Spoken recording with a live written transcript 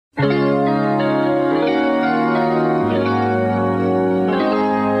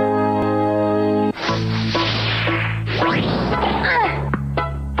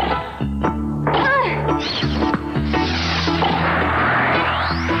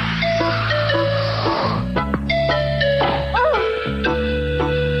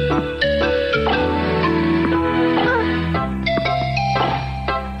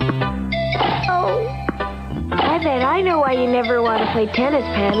play tennis,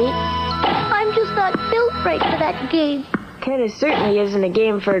 Pammy. I'm just not built right for that game. Tennis certainly isn't a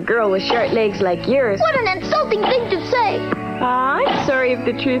game for a girl with short legs like yours. What an insulting thing to say. I'm sorry if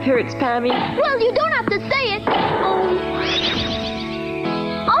the truth hurts, Pammy. Well, you don't have to say it.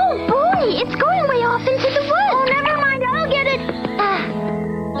 Oh, boy, it's going way off into the woods. Oh, never mind, I'll get it.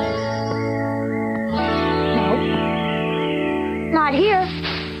 No. Not here.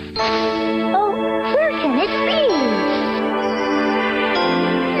 Oh, where can it be?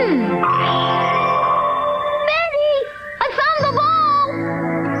 Betty, I found the ball.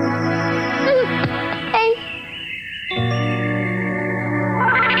 Hey.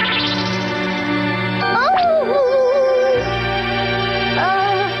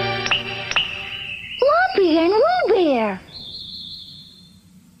 Floppy and Roo Bear.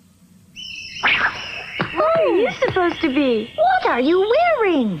 What are you supposed to be? What are you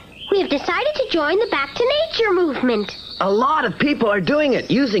wearing? We have decided to join the Back to Nature movement. A lot of people are doing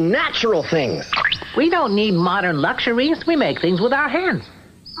it, using natural things. We don't need modern luxuries. We make things with our hands.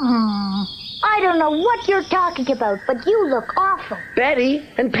 I don't know what you're talking about, but you look awful. Betty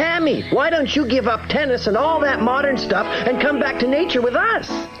and Pammy, why don't you give up tennis and all that modern stuff and come back to nature with us?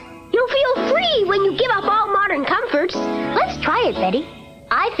 You'll feel free when you give up all modern comforts. Let's try it, Betty.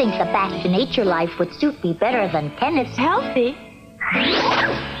 I think the Back to Nature life would suit me better than tennis. Healthy.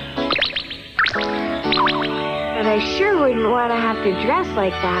 But I sure wouldn't want to have to dress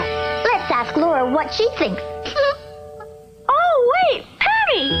like that. Let's ask Laura what she thinks. Oh, wait,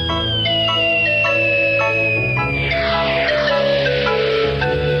 Pammy!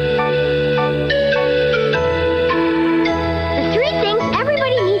 The three things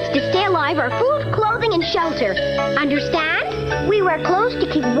everybody needs to stay alive are food, clothing, and shelter. Understand? We wear clothes to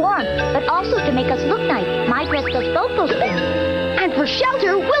keep warm, but also to make us look nice. My dress does both those things. And for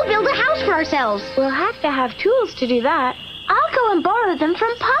shelter, we'll build a house for ourselves. We'll have to have tools to do that. I'll go and borrow them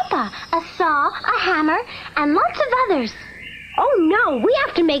from Papa. A saw, a hammer, and lots of others. Oh, no, we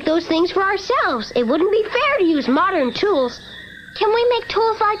have to make those things for ourselves. It wouldn't be fair to use modern tools. Can we make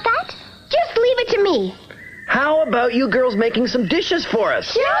tools like that? Just leave it to me. How about you girls making some dishes for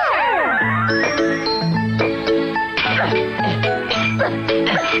us? Sure!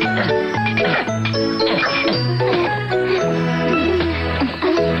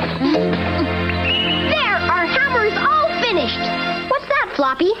 There, our hammer's all finished. What's that,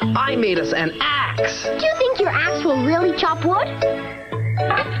 Floppy? I made us an axe. Do you think your axe will really chop wood?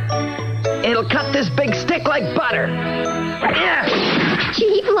 It'll cut this big stick like butter. Yeah.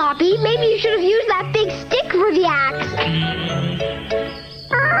 Gee, Floppy, maybe you should have used that big stick for the axe.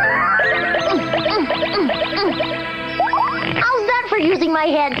 How's that for using my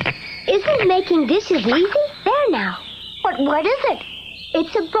head? Isn't making dishes easy? There now. What is it?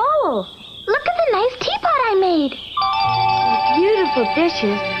 It's a bowl. Look at the nice teapot I made. Beautiful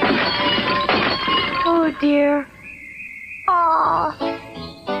dishes. Oh, dear. Aw.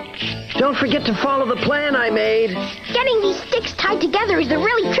 Don't forget to follow the plan I made. Getting these sticks tied together is the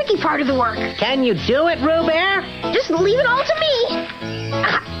really tricky part of the work. Can you do it, Roo Bear? Just leave it all to me.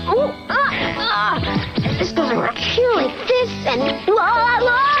 This doesn't work here like this, and...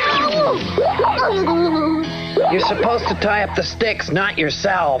 You're supposed to tie up the sticks, not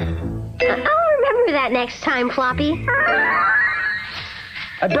yourself. I'll remember that next time, Floppy.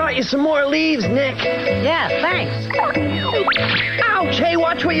 I brought you some more leaves, Nick. Yeah, thanks. Ouch! Hey,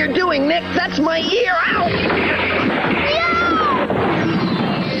 watch what you're doing, Nick. That's my ear. Ow!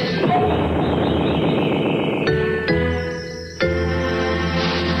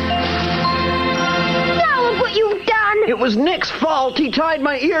 Now look what you've done. It was Nick's fault. He tied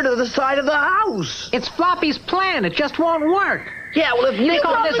my ear to the side of the house. It's Floppy's plan. It just won't work. Yeah, well, if Nick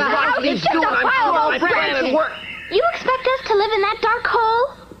call doesn't this a like house? what he's It's just doing, a I'm pile of calling my old plan and branches. work. You expect us to live in that dark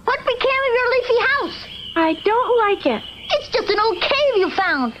hole? What became of your leafy house? I don't like it. It's just an old cave you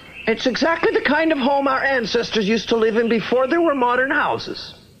found. It's exactly the kind of home our ancestors used to live in before there were modern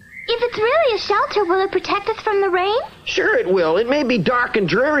houses. If it's really a shelter, will it protect us from the rain? Sure it will. It may be dark and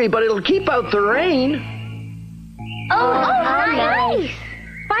dreary, but it'll keep out the rain. Oh, nice.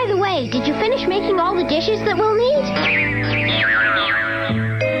 By the way, did you finish making all the dishes that we'll need?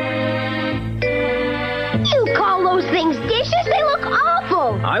 You call those things dishes? They look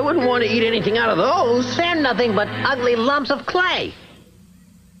awful. I wouldn't want to eat anything out of those. They're nothing but ugly lumps of clay.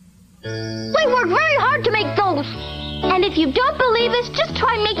 We worked very hard to make those. And if you don't believe us, just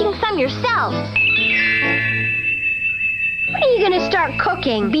try making some yourself. When are you going to start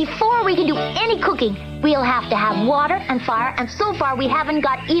cooking? Before we can do any cooking, we'll have to have water and fire, and so far we haven't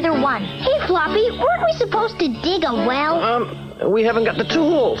got either one. Hey, Floppy, weren't we supposed to dig a well? We haven't got the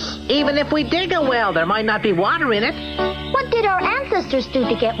tools. Even if we dig a well, there might not be water in it. What did our ancestors do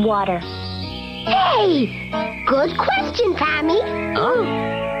to get water? Hey! Good question, Pammy. Oh?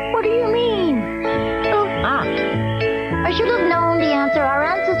 What do you mean? I should have known the answer. Our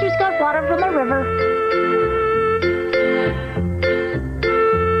ancestors got water from the river.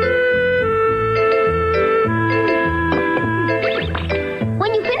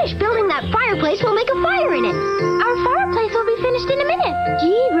 When you finish building that fireplace, we'll make a fire in it. Our fireplace will be finished in a minute.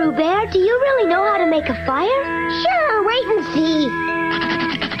 Gee, Robert, do you really know how to make a fire? Sure, wait and see.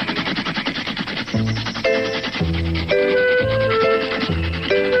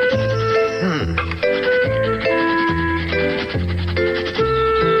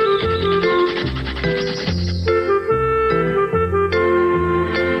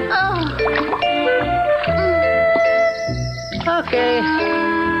 Okay.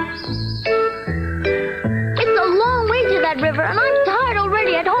 It's a long way to that river, and I'm tired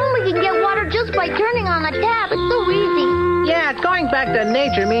already. At home, we can get water just by turning on a tap. It's so easy. Yeah, going back to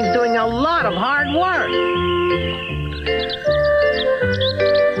nature means doing a lot of hard work.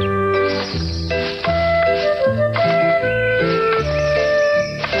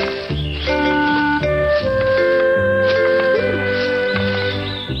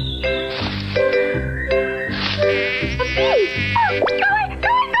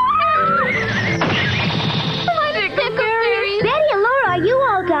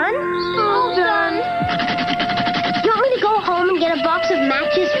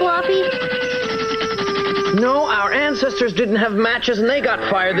 No, our ancestors didn't have matches and they got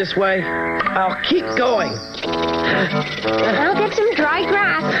fire this way. I'll keep going. I'll get some dry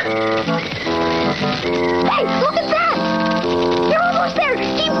grass. Hey, look at that! You're almost there!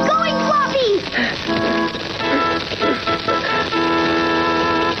 Keep going, Floppy!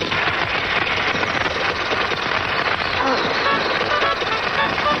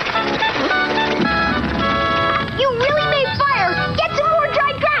 You really made fire! Get some more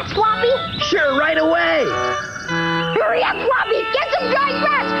dry grass, Floppy! Sure, right away. Hurry up, Floppy! Get some dry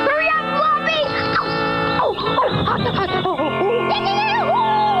grass! Hurry up, Floppy! Oh, hot.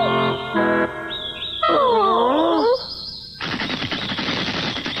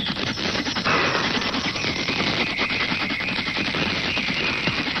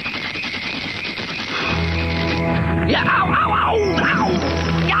 Yeah, ow!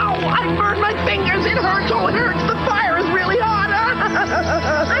 I burned my fingers. It hurts. Oh, it hurts. The fire is really hot.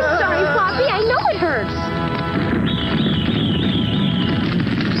 I'm sorry, Floppy. I know it hurts.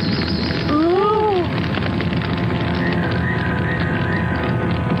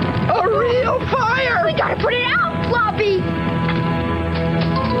 A real fire! We gotta put it out, Floppy!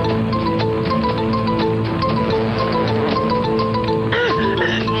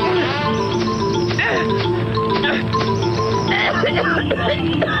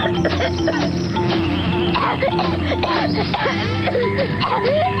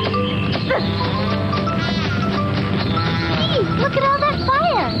 Gee, look at all that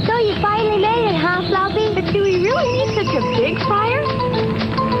fire! So you finally made it, huh, Floppy? But do we really need such a big fire?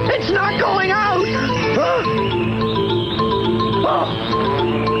 It's not going out!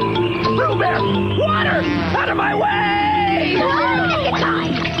 Robert! Water! Out of my way! Take your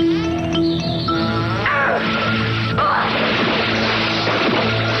time!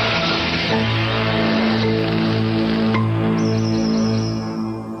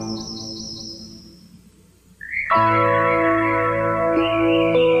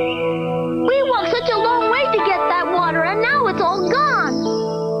 We walked such a long way to get that water, and now it's all gone.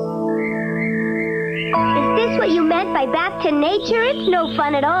 Is this what you meant by back to nature? It's no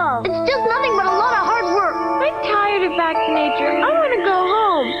fun at all. It's just nothing but a lot of hard work. I'm tired of back to nature. I want to go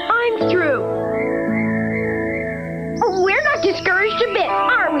home. I'm through. Oh, we're not discouraged a bit,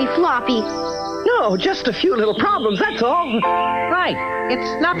 are we, Floppy? No, just a few little problems, that's all. Right.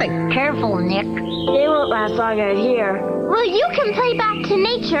 It's nothing. Careful, Nick. They won't last long out here. Well, you can play back to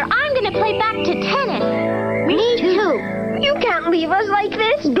nature. I'm going to play back to tennis. Me too. You can't leave us like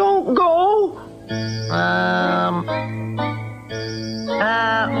this. Don't go.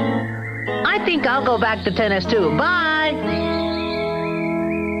 I think I'll go back to tennis too. Bye.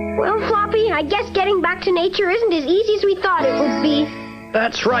 Well, Floppy, I guess getting back to nature isn't as easy as we thought it would be.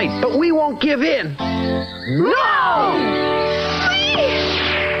 That's right, but we won't give in. No!